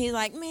imagine he's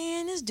like,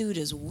 man, this dude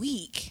is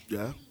weak.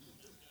 Yeah.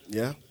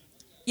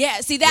 Yeah,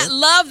 see, that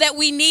love that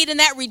we need and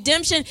that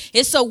redemption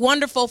is so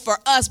wonderful for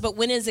us, but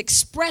when it's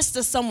expressed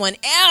to someone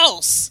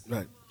else,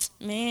 right.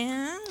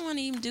 Man, I don't want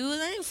to even do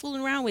it. I ain't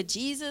fooling around with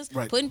Jesus,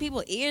 right. Putting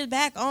people's ears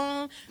back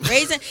on,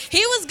 raising.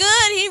 He was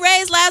good. He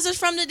raised Lazarus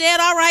from the dead.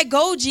 All right,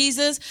 go,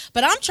 Jesus.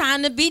 But I'm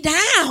trying to be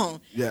down.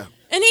 Yeah.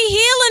 And he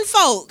healing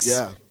folks.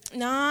 Yeah.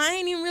 No, I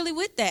ain't even really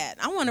with that.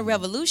 I want a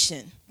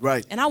revolution.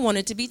 Right. And I want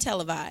it to be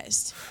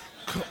televised.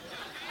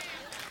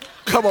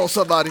 Come on,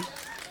 somebody.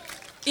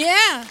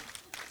 Yeah.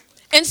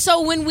 And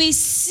so when we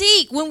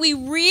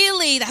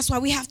really, that's why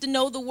we have to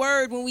know the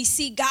word, when we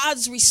see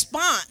God's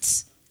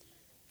response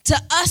to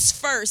us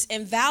first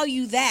and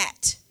value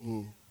that,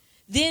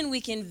 then we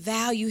can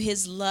value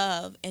his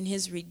love and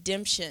his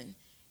redemption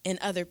in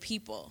other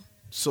people.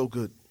 So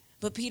good.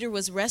 But Peter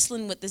was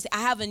wrestling with this.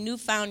 I have a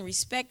newfound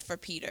respect for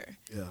Peter.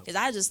 Yeah. Because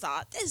I just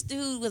thought this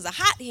dude was a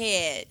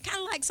hothead,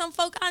 kind of like some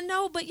folk I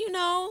know, but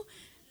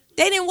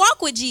they didn't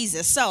walk with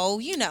Jesus. So,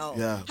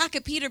 how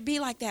could Peter be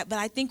like that? But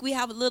I think we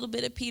have a little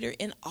bit of Peter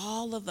in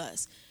all of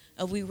us.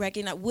 We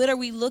recognize, what are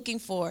we looking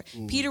for?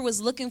 Peter was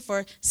looking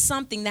for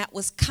something that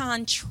was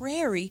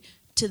contrary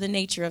to the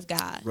nature of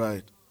God.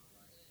 Right.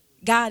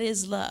 God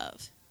is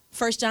love.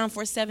 1 John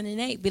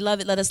 4:7-8.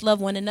 Beloved, let us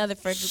love one another.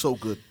 For so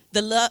good.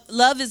 The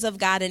love is of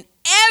God, and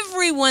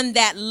everyone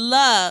that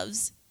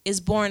loves is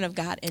born of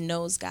God and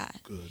knows God.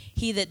 Good.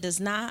 He that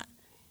does not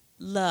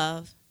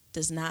love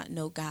does not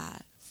know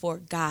God, for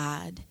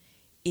God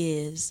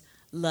is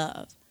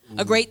love.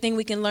 A great thing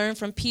we can learn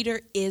from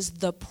Peter is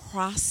the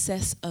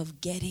process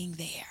of getting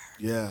there.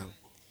 Yeah.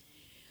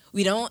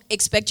 We don't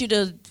expect you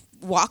to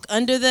walk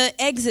under the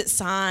exit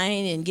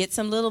sign and get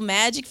some little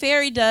magic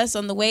fairy dust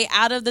on the way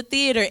out of the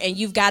theater and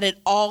you've got it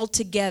all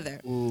together.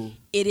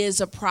 It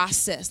is a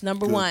process.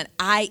 Number one,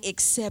 I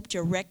accept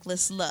your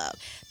reckless love.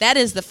 That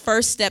is the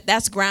first step.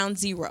 That's ground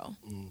zero.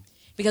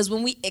 Because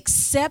when we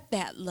accept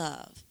that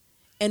love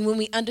and when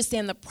we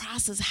understand the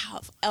process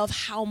of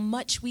how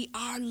much we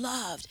are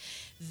loved,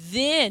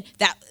 then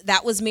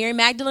that was Mary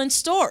Magdalene's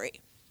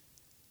story.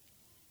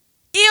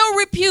 Ill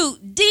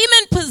repute,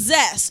 demon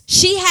possessed.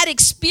 She had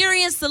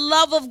experienced the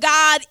love of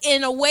God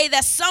in a way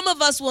that some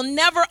of us will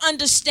never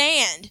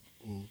understand.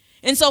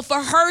 And so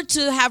for her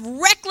to have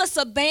reckless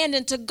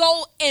abandon to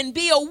go and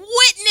be a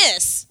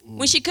witness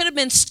when she could have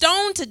been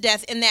stoned to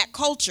death in that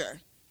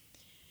culture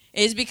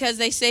is because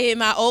they say in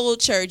my old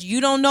church, you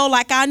don't know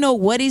like I know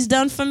what he's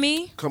done for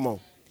me. Come on.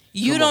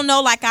 You don't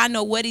know like I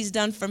know what he's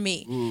done for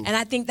me. And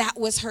I think that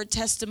was her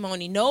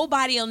testimony.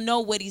 Nobody will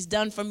know what he's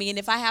done for me. And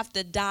if I have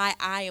to die,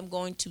 I am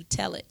going to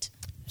tell it.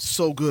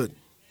 So good.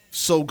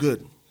 So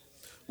good.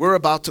 We're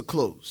about to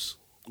close.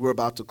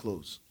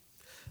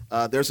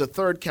 There's a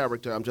third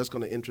character. I'm just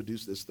going to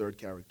introduce this third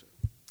character.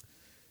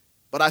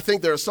 But I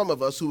think there are some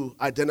of us who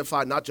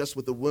identify not just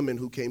with the women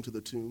who came to the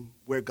tomb,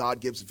 where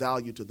God gives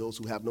value to those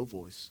who have no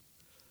voice,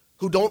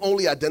 who don't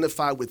only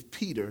identify with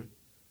Peter,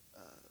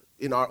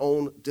 in our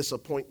own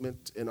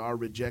disappointment, in our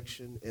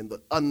rejection, in the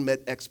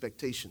unmet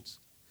expectations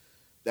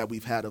that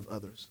we've had of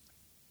others.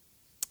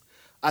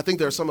 I think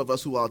there are some of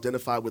us who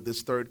identify with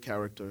this third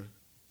character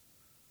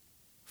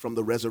from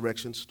the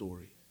resurrection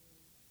story,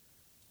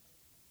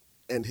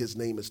 and his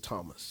name is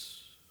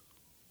Thomas.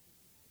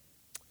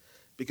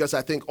 Because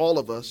I think all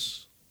of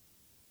us,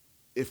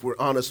 if we're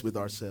honest with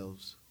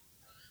ourselves,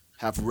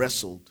 have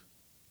wrestled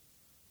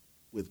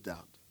with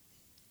doubt.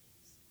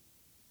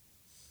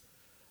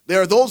 There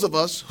are those of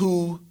us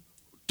who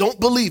don't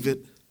believe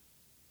it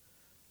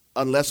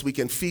unless we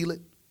can feel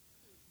it,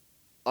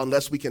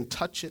 unless we can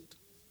touch it.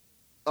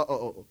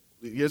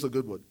 Here's a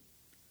good one.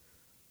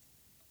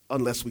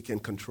 Unless we can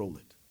control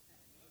it.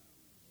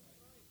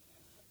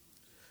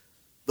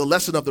 The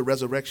lesson of the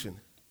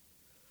resurrection,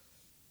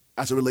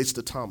 as it relates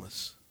to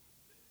Thomas,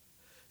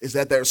 is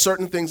that there are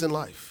certain things in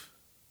life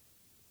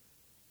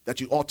that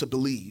you ought to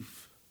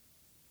believe,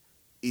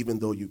 even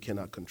though you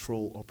cannot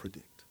control or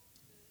predict.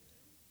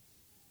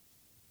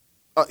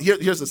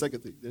 Here's the second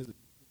thing.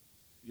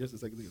 Here's the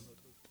second seal.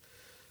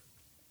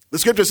 The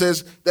scripture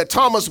says that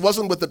Thomas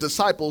wasn't with the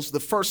disciples the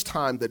first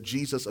time that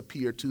Jesus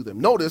appeared to them.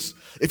 Notice,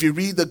 if you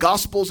read the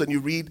Gospels and you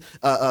read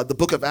the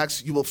book of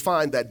Acts, you will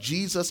find that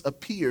Jesus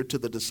appeared to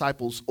the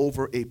disciples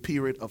over a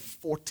period of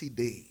 40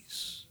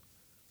 days.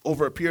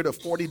 Over a period of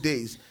 40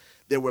 days,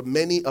 there were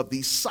many of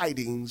these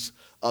sightings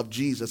of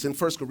Jesus. In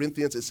 1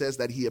 Corinthians, it says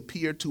that he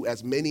appeared to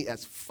as many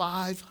as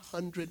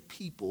 500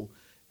 people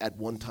at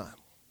one time.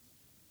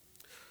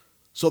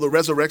 So the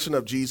resurrection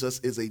of Jesus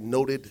is a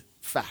noted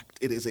fact.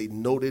 It is a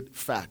noted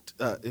fact.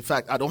 In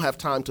fact, I don't have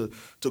time to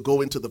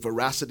go into the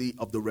veracity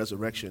of the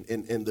resurrection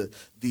and the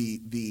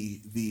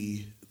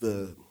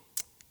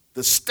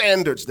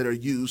standards that are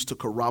used to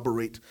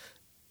corroborate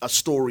a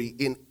story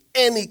in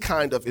any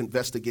kind of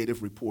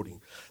investigative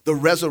reporting. The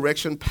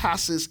resurrection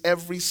passes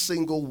every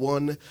single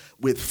one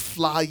with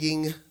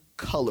flying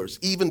colors,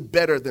 even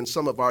better than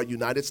some of our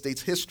United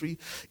States history,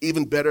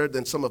 even better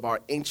than some of our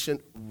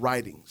ancient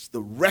writings,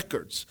 the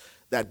records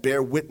that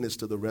bear witness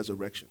to the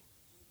resurrection.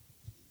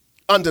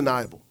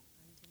 Undeniable.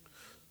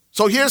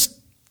 So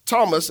here's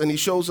Thomas, and he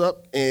shows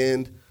up,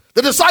 and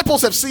the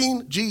disciples have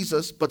seen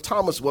Jesus, but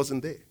Thomas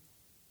wasn't there.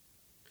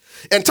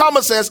 And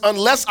Thomas says,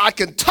 unless I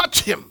can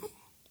touch him,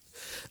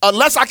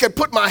 unless I can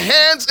put my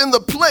hands in the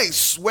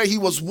place where he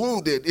was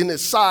wounded, in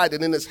his side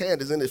and in his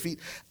hand and in his feet,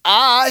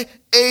 I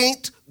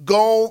ain't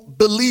gonna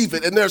believe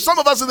it. And there are some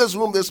of us in this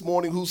room this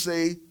morning who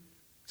say,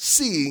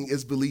 seeing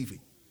is believing.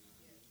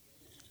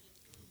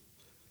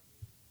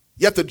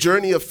 Yet the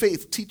journey of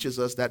faith teaches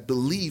us that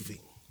believing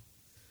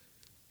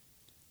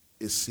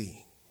is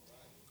seeing.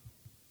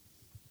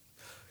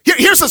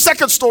 Here's the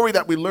second story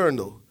that we learn,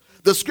 though.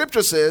 The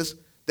scripture says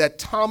that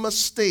Thomas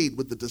stayed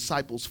with the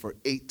disciples for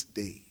 8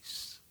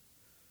 days.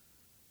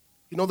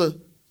 You know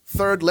the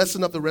third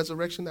lesson of the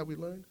resurrection that we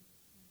learned?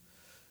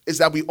 Is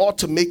that we ought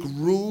to make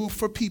room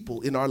for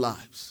people in our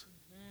lives.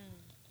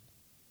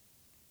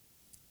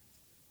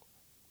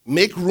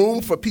 Make room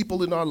for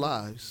people in our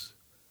lives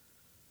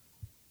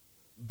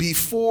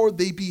before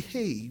they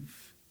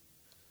behave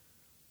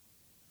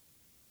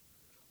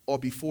or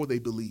before they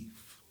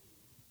believe.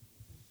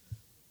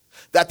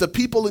 That the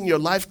people in your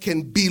life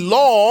can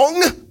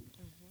belong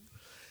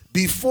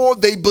before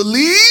they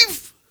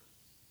believe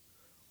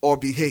or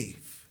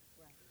behave.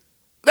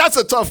 That's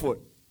a tough one.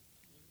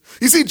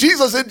 You see,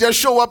 Jesus didn't just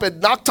show up and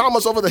knock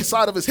Thomas over the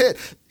side of his head.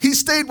 He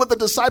stayed with the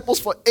disciples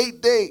for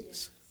 8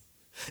 days.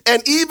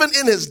 And even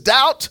in his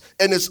doubt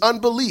and his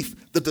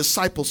unbelief, the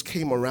disciples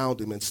came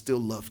around him and still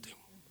loved him.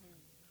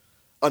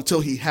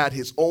 Until he had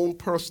his own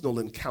personal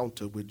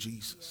encounter with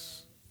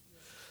Jesus.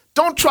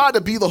 Don't try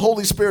to be the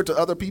Holy Spirit to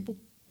other people.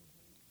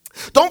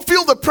 Don't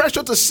feel the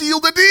pressure to seal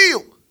the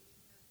deal.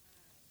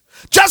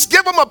 Just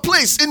give them a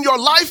place in your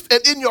life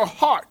and in your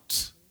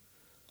heart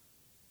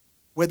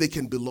where they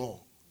can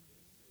belong,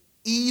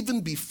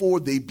 even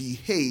before they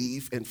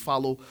behave and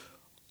follow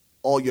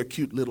all your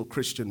cute little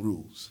Christian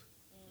rules.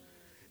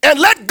 And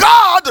let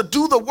God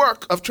do the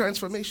work of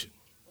transformation.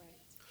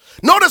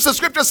 Notice the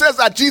scripture says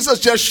that Jesus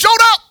just showed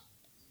up.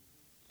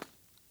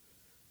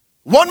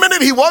 1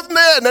 minute he wasn't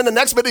there, and then the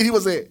next minute he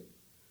was there.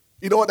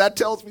 You know what that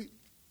tells me?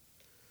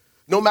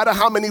 No matter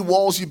how many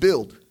walls you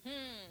build,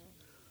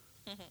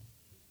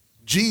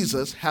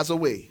 Jesus has a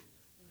way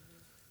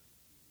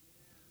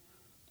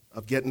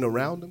of getting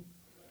around them,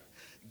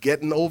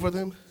 getting over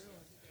them,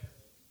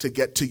 to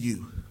get to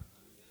you.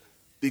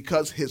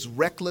 Because his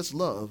reckless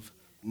love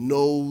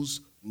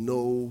knows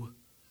no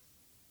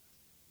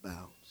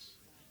bounds.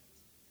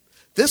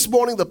 This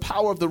morning, the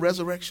power of the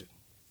resurrection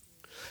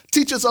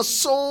teaches us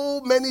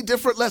so many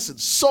different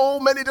lessons.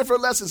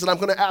 And I'm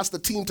going to ask the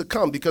team to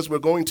come because we're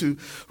going to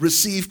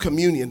receive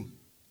communion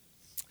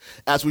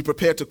as we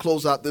prepare to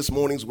close out this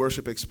morning's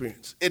worship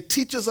experience. It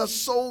teaches us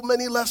so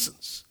many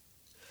lessons,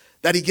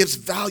 that he gives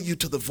value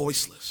to the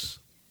voiceless,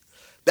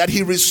 that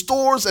he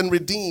restores and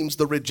redeems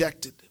the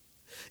rejected,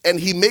 and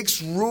he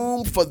makes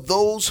room for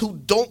those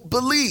who don't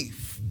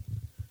believe.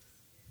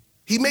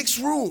 He makes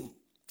room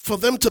for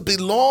them to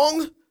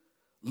belong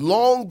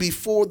long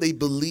before they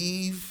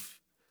believe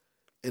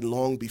and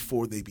long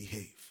before they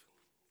behave.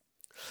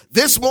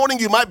 This morning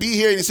you might be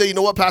here and you say, you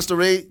know what, Pastor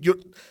Ray,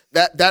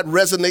 that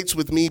resonates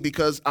with me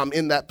because I'm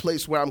in that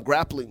place where I'm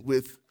grappling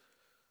with,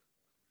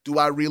 do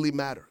I really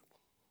matter?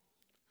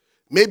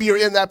 Maybe you're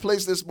in that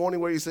place this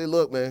morning where you say,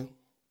 look, man,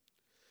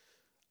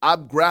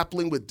 I'm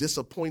grappling with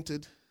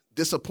disappointment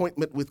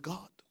with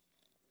God.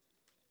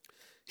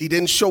 He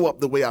didn't show up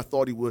the way I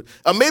thought he would.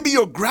 Maybe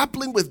you're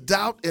grappling with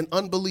doubt and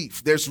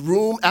unbelief. There's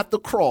room at the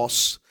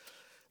cross.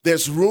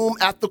 There's room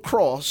at the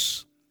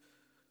cross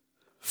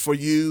for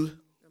you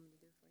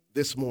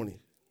this morning.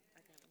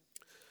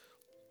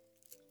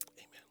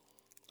 Amen.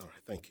 All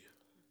right, thank you.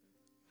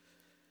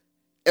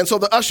 And so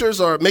the ushers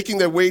are making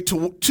their way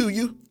to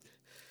you.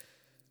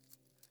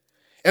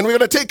 And we're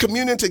going to take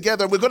communion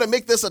together. We're going to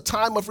make this a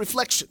time of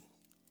reflection.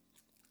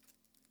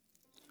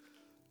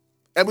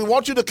 And we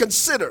want you to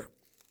consider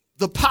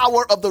the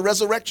power of the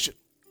resurrection.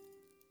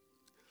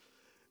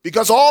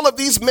 Because all of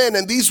these men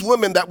and these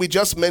women that we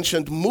just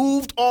mentioned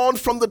moved on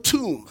from the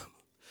tomb.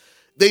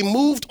 They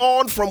moved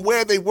on from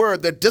where they were,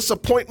 their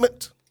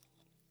disappointment,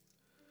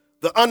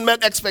 the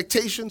unmet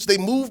expectations. They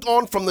moved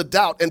on from the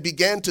doubt and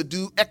began to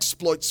do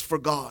exploits for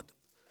God.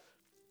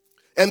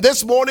 And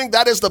this morning,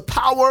 that is the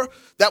power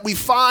that we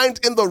find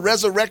in the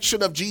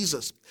resurrection of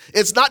Jesus.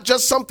 It's not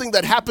just something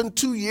that happened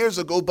 2 years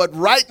ago, but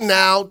right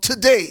now,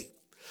 today,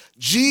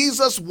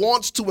 Jesus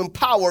wants to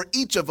empower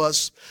each of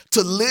us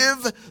to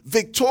live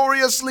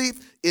victoriously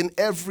in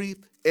every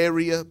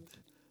area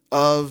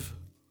of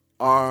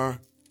our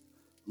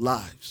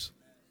lives.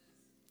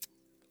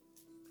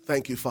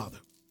 Thank you, Father.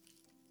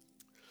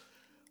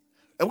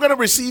 And we're going to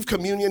receive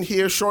communion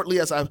here shortly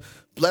as I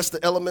bless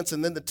the elements,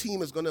 and then the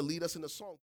team is going to lead us in a song.